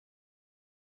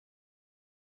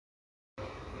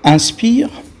Inspire,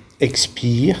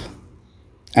 expire,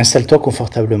 installe-toi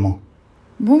confortablement.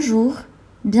 Bonjour,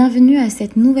 bienvenue à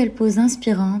cette nouvelle pause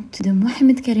inspirante de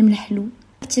Mohamed Karim Lahlou,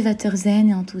 activateur zen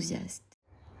et enthousiaste.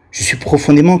 Je suis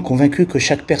profondément convaincu que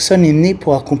chaque personne est née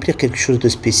pour accomplir quelque chose de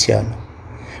spécial,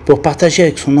 pour partager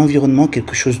avec son environnement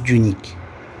quelque chose d'unique.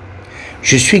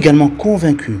 Je suis également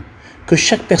convaincu que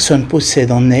chaque personne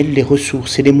possède en elle les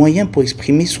ressources et les moyens pour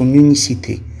exprimer son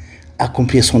unicité,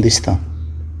 accomplir son destin.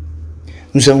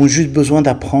 Nous avons juste besoin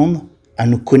d'apprendre à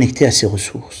nous connecter à ces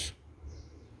ressources.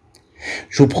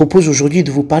 Je vous propose aujourd'hui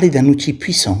de vous parler d'un outil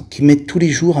puissant qui m'aide tous les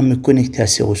jours à me connecter à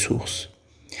ces ressources.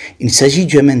 Il s'agit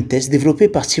du Inspirante développé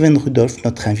par Rudolph,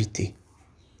 notre invité.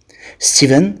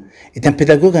 Steven est un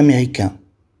pédagogue américain.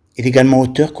 Il est également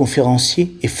auteur,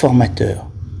 conférencier et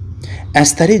formateur.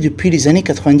 Installé depuis les années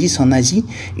 90 en Asie,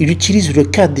 il utilise le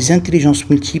cadre des intelligences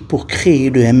multiples pour créer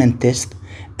le Inspirante,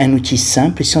 un outil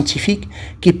simple et scientifique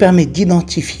qui permet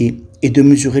d'identifier et de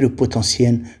mesurer le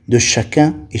potentiel de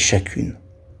chacun et chacune.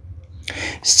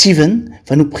 Steven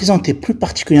va nous présenter plus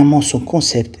particulièrement son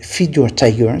concept Feed Your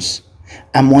Tigers,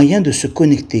 un moyen de se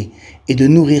connecter et de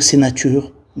nourrir ses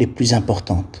natures les plus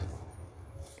importantes.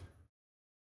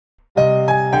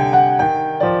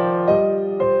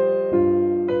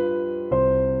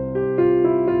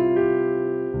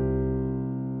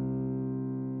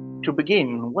 To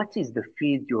begin, what is the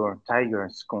Feed Your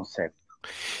Tigers concept?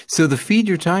 So the Feed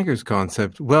Your Tigers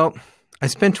concept, well, I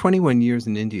spent 21 years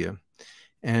in India.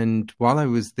 And while I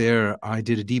was there, I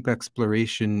did a deep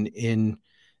exploration in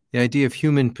the idea of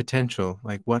human potential,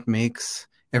 like what makes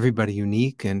everybody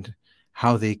unique and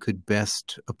how they could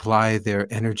best apply their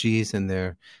energies and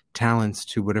their talents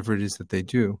to whatever it is that they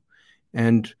do.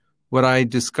 And what I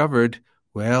discovered,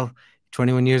 well,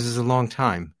 21 years is a long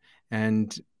time.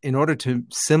 And in order to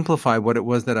simplify what it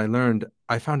was that I learned,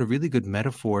 I found a really good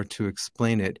metaphor to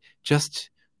explain it just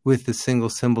with the single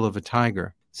symbol of a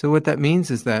tiger. So what that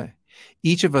means is that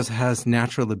each of us has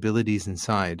natural abilities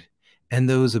inside, and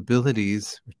those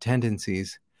abilities or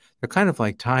tendencies, they're kind of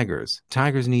like tigers.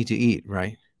 Tigers need to eat,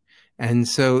 right? And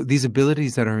so these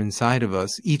abilities that are inside of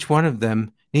us, each one of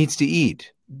them needs to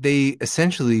eat. They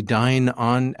essentially dine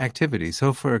on activity.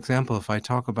 So for example, if I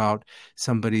talk about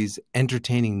somebody's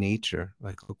entertaining nature,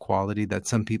 like a quality that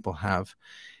some people have,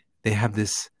 they have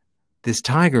this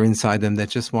tiger inside them that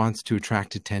just wants to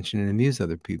attract attention and amuse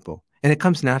other people. And it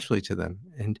comes naturally to them.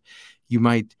 And you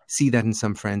might see that in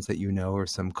some friends that you know or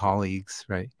some colleagues,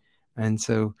 right? And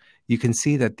so you can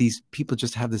see that these people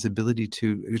just have this ability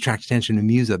to attract attention and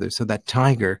amuse others. So that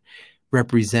tiger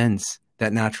represents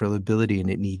that natural ability,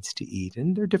 and it needs to eat.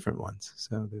 And there are different ones.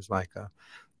 So there's like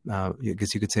I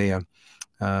guess you could say an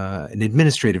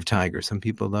administrative tiger. Some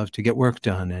people love to get work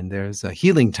done. And there's a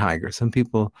healing tiger. Some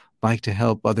people like to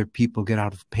help other people get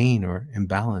out of pain or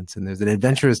imbalance. And there's an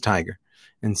adventurous tiger,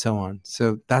 and so on.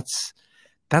 So that's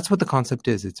what the concept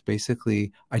is. It's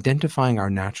basically identifying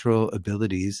our natural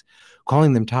abilities,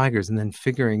 calling them tigers, and then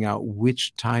figuring out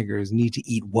which tigers need to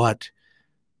eat what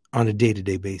on a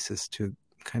day-to-day basis to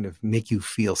kind of make you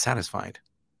feel satisfied.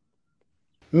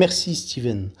 Merci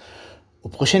Steven. Au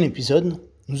prochain épisode,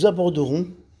 nous aborderons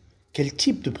quel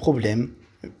type de problème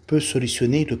peut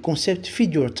solutionner le concept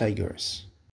Feed Your Tigers.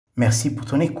 Merci pour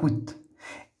ton écoute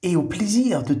et au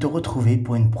plaisir de te retrouver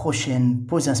pour une prochaine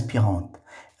pause inspirante.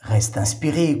 Reste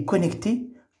inspiré et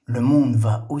connecté, le monde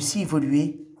va aussi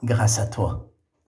évoluer grâce à toi.